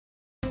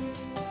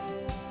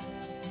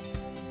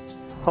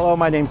Hello,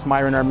 my name is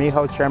Myron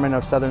Armijo, Chairman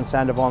of Southern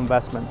Sandoval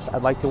Investments.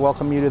 I'd like to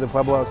welcome you to the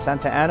Pueblo of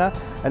Santa Ana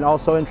and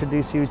also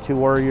introduce you to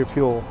Warrior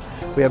Fuel.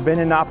 We have been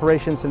in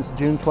operation since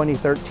June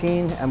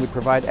 2013 and we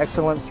provide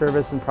excellent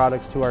service and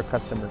products to our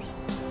customers.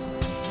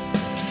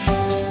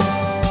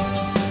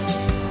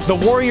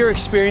 The Warrior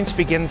experience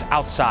begins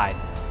outside.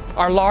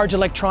 Our large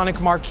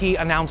electronic marquee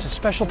announces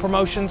special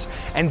promotions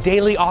and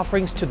daily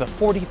offerings to the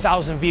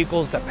 40,000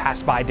 vehicles that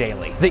pass by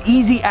daily. The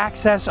easy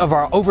access of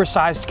our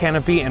oversized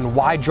canopy and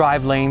wide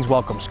drive lanes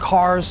welcomes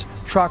cars,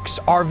 trucks,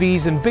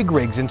 RVs, and big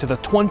rigs into the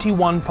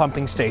 21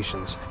 pumping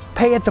stations.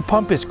 Pay at the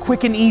pump is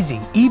quick and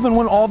easy, even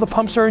when all the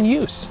pumps are in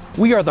use.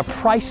 We are the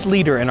price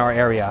leader in our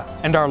area,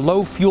 and our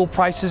low fuel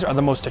prices are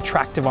the most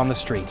attractive on the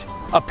street.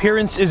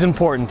 Appearance is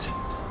important,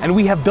 and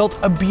we have built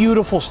a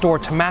beautiful store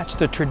to match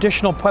the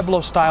traditional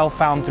Pueblo style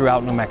found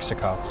throughout New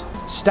Mexico.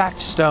 Stacked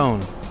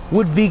stone,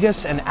 wood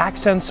vigas, and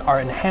accents are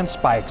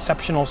enhanced by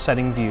exceptional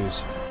setting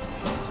views.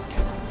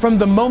 From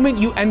the moment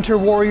you enter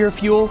Warrior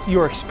Fuel,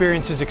 your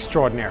experience is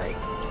extraordinary.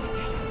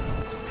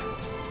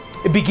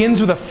 It begins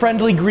with a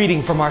friendly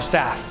greeting from our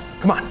staff.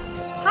 Come on.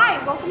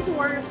 Hi, welcome to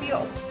Warrior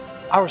Fuel.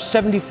 Our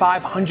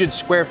 7,500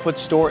 square foot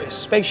store is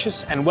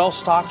spacious and well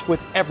stocked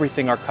with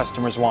everything our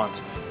customers want.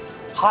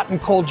 Hot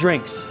and cold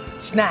drinks,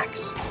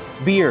 snacks,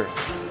 beer,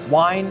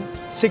 wine,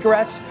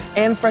 cigarettes,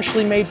 and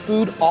freshly made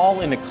food,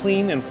 all in a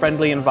clean and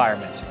friendly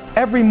environment.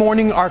 Every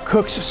morning, our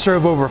cooks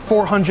serve over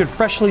 400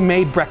 freshly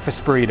made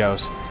breakfast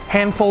burritos,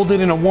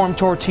 hand-folded in a warm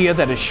tortilla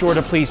that is sure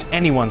to please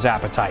anyone's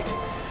appetite.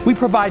 We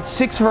provide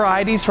 6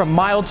 varieties from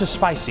mild to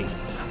spicy.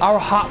 Our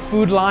hot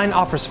food line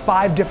offers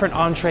 5 different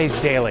entrees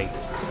daily,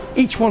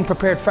 each one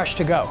prepared fresh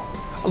to go.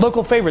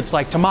 Local favorites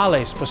like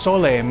tamales,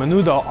 pozole, and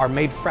menudo are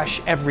made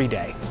fresh every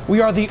day.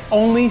 We are the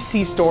only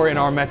C-store in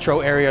our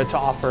metro area to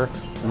offer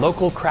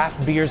local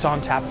craft beers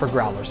on tap for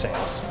growler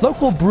sales.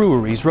 Local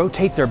breweries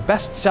rotate their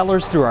best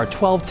sellers through our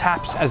 12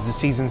 taps as the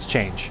seasons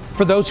change.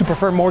 For those who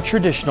prefer more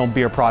traditional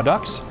beer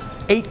products,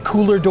 8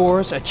 cooler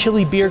doors, a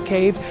chilly beer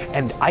cave,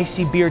 and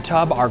icy beer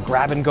tub are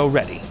grab-and-go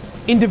ready.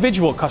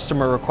 Individual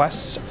customer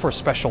requests for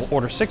special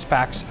order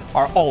 6-packs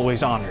are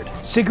always honored.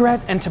 Cigarette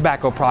and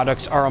tobacco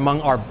products are among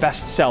our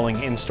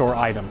best-selling in-store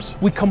items.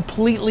 We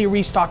completely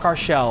restock our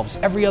shelves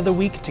every other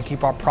week to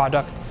keep our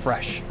product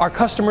fresh. Our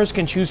customers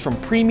can choose from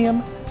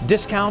premium,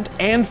 discount,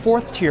 and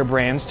 4th-tier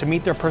brands to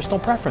meet their personal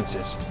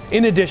preferences.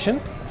 In addition,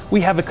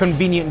 we have a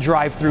convenient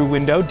drive-through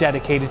window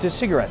dedicated to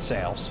cigarette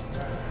sales.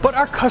 But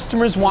our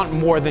customers want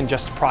more than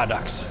just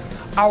products.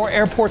 Our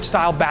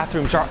airport-style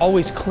bathrooms are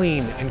always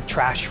clean and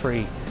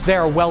trash-free. They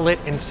are well lit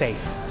and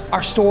safe.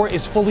 Our store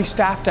is fully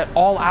staffed at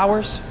all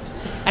hours,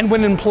 and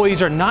when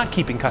employees are not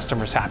keeping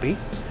customers happy,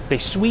 they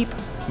sweep,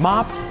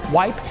 mop,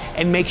 wipe,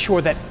 and make sure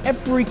that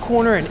every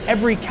corner and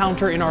every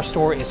counter in our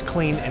store is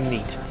clean and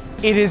neat.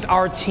 It is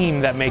our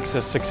team that makes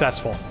us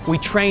successful. We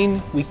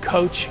train, we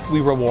coach, we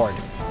reward.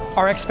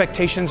 Our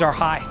expectations are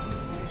high.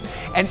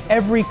 And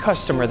every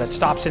customer that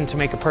stops in to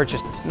make a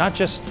purchase, not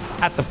just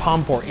at the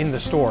pump or in the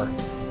store,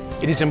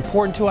 it is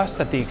important to us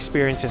that the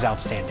experience is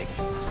outstanding.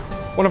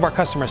 One of our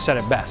customers said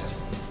it best.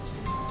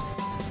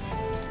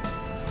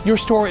 Your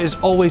store is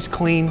always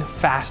clean,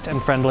 fast,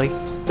 and friendly.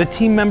 The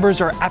team members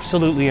are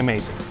absolutely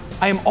amazing.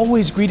 I am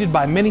always greeted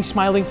by many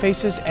smiling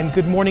faces and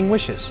good morning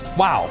wishes.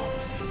 Wow,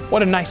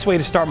 what a nice way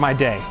to start my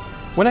day.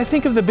 When I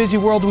think of the busy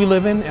world we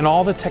live in and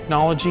all the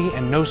technology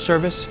and no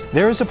service,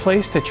 there is a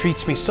place that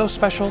treats me so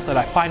special that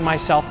I find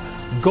myself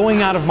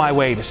going out of my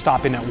way to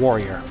stop in at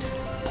Warrior.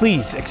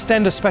 Please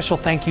extend a special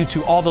thank you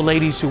to all the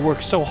ladies who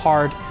work so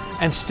hard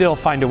and still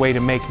find a way to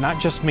make not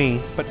just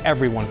me, but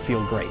everyone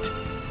feel great.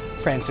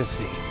 Francis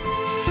Z.